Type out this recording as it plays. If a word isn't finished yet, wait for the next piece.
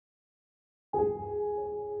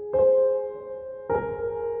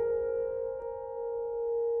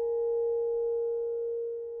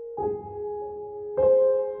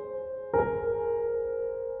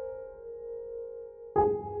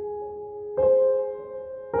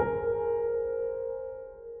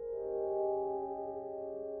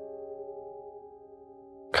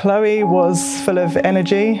Chloe was full of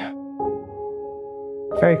energy,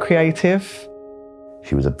 very creative.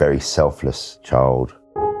 She was a very selfless child.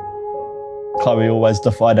 Chloe always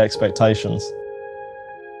defied expectations.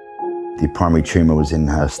 The primary tumour was in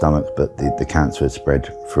her stomach, but the cancer had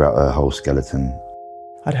spread throughout her whole skeleton.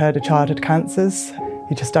 I'd heard a child had cancers.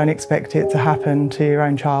 You just don't expect it to happen to your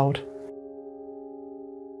own child.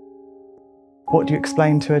 What do you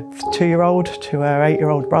explain to a 2-year-old, to her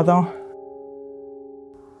 8-year-old brother?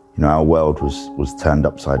 You know, our world was turned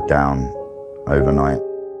upside down overnight.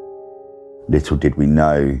 Little did we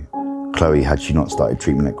know, Chloe, had she not started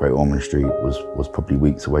treatment at Great Ormond Street, was probably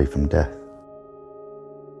weeks away from death.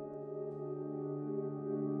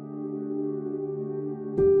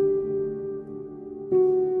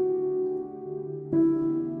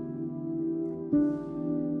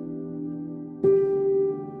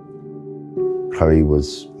 Chloe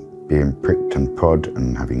was being pricked and prod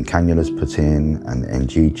and having cannulas put in and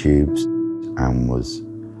NG tubes, and was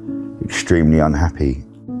extremely unhappy.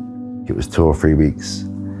 It was 2 or 3 weeks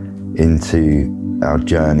into our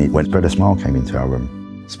journey when Spread a Smile came into our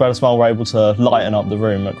room. Spread a Smile were able to lighten up the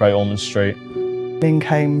room at Great Ormond Street. In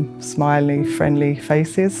came smiley, friendly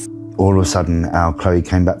faces. All of a sudden, our Chloe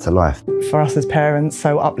came back to life. For us as parents,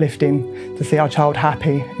 so uplifting to see our child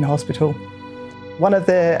happy in hospital. One of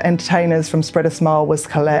the entertainers from Spread a Smile was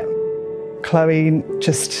Colette. Chloe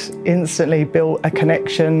just instantly built a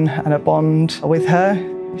connection and a bond with her.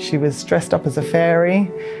 She was dressed up as a fairy.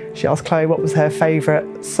 She asked Chloe what was her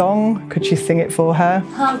favourite song. Could she sing it for her?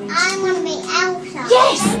 I want to be Elsa.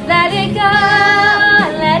 Yes! Let it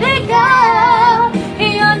go,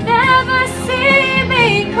 you'll never see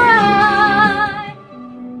me cry.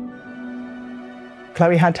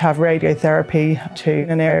 Chloe had to have radiotherapy to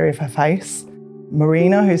an area of her face.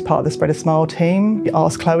 Marina, who's part of the Spread a Smile team,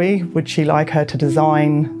 asked Chloe would she like her to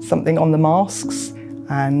design something on the masks,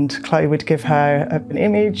 and Chloe would give her an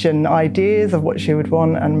image and ideas of what she would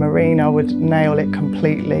want, and Marina would nail it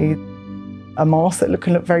completely. A mask that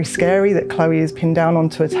can look very scary that Chloe is pinned down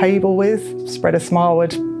onto a table with. Spread a Smile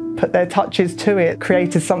would put their touches to it,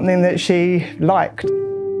 created something that she liked.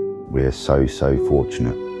 We're so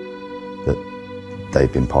fortunate that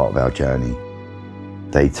they've been part of our journey.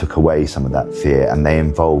 They took away some of that fear, and they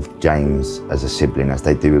involved James as a sibling, as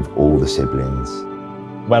they do with all the siblings.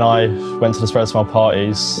 When I went to the Spread a Smile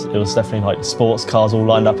parties, it was definitely like sports cars all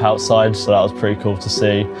lined up outside, so that was pretty cool to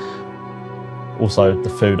see. Also, the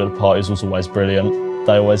food at the parties was always brilliant.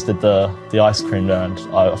 They always did the ice cream there, and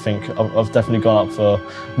I think I've definitely gone up for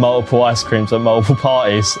multiple ice creams at multiple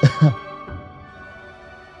parties.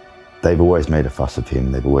 They've always made a fuss of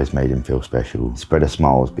him, they've always made him feel special. Spread a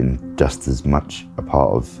Smile has been just as much a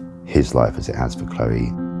part of his life as it has for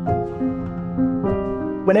Chloe.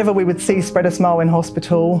 Whenever we would see Spread a Smile in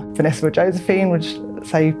hospital, Vanessa or Josephine would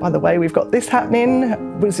say, by the way, we've got this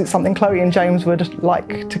happening. Was it something Chloe and James would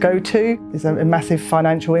like to go to? There's a massive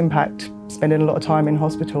financial impact, spending a lot of time in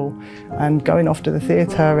hospital, and going off to the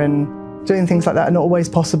theatre and doing things like that are not always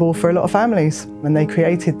possible for a lot of families. And they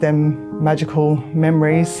created them magical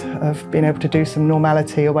memories of being able to do some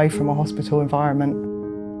normality away from a hospital environment.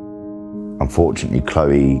 Unfortunately,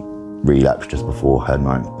 Chloe relapsed just before her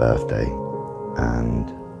 9th birthday, and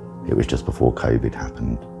it was just before COVID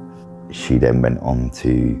happened. She then went on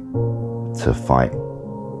to fight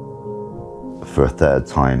for a 3rd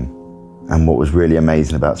time. And what was really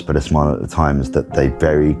amazing about Spread a Smile at the time is that they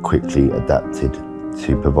very quickly adapted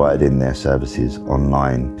to providing their services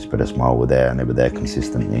online. Spread a Smile were there, and they were there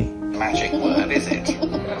consistently. Magic word, is it?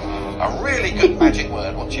 A really good magic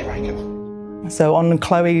word, what do you reckon? So on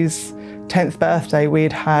Chloe's 10th birthday,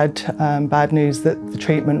 we'd had bad news that the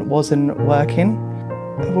treatment wasn't working.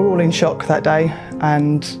 We were all in shock that day,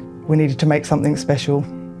 and we needed to make something special.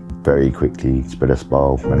 Very quickly, Spread a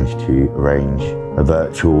Smile managed to arrange a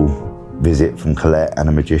virtual visit from Colette and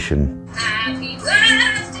a magician. Happy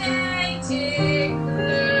birthday to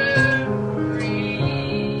Chloe.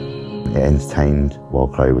 It entertained while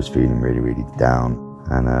Chloe was feeling really down,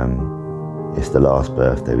 and it's the last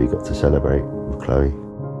birthday we got to celebrate with Chloe.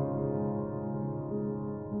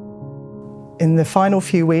 In the final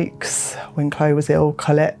few weeks, when Chloe was ill,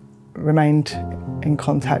 Colette remained in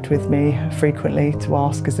contact with me frequently to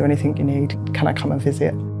ask, is there anything you need? Can I come and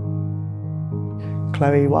visit?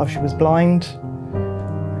 Chloe, while she was blind,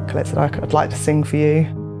 Colette said, I'd like to sing for you.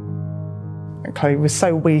 And Chloe was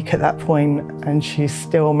so weak at that point, and she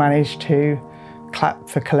still managed to clap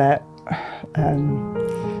for Colette,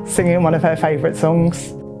 singing one of her favourite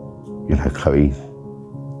songs. You know, Chloe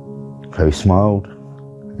smiled,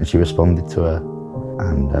 and she responded to her,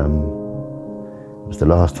 and it was the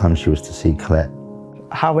last time she was to see Colette.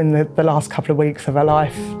 how in the last couple of weeks of her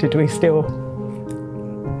life did we still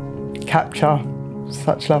capture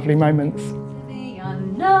such lovely moments. The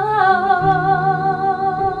unknown,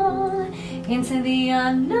 into the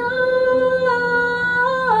unknown.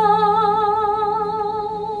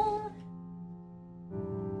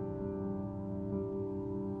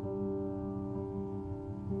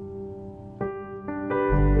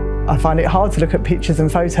 I find it hard to look at pictures and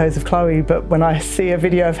photos of Chloe, but when I see a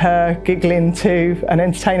video of her giggling to an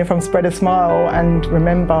entertainer from Spread a Smile and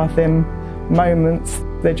remember them moments,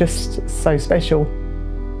 they're just so special.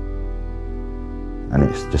 And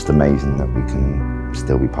it's just amazing that we can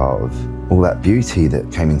still be part of all that beauty that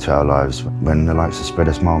came into our lives when the likes of Spread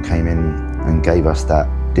a Smile came in and gave us that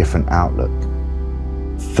different outlook.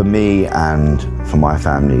 For me and for my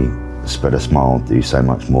family, Spread a Smile do so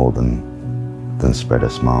much more than Spread a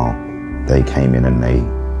Smile. They came in and they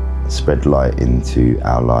spread light into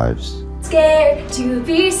our lives. Scared to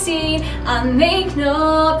be seen, I make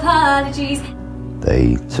no apologies.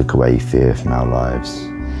 They took away fear from our lives.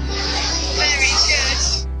 Very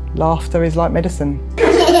good. Laughter is like medicine.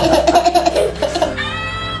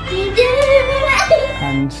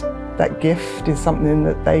 And that gift is something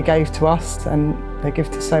that they gave to us and they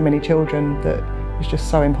give to so many children that it's just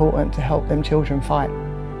so important to help them children fight.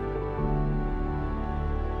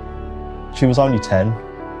 She was only 10.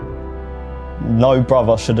 No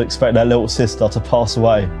brother should expect their little sister to pass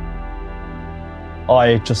away.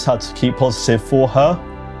 I just had to keep positive for her,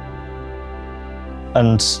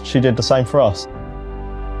 and she did the same for us.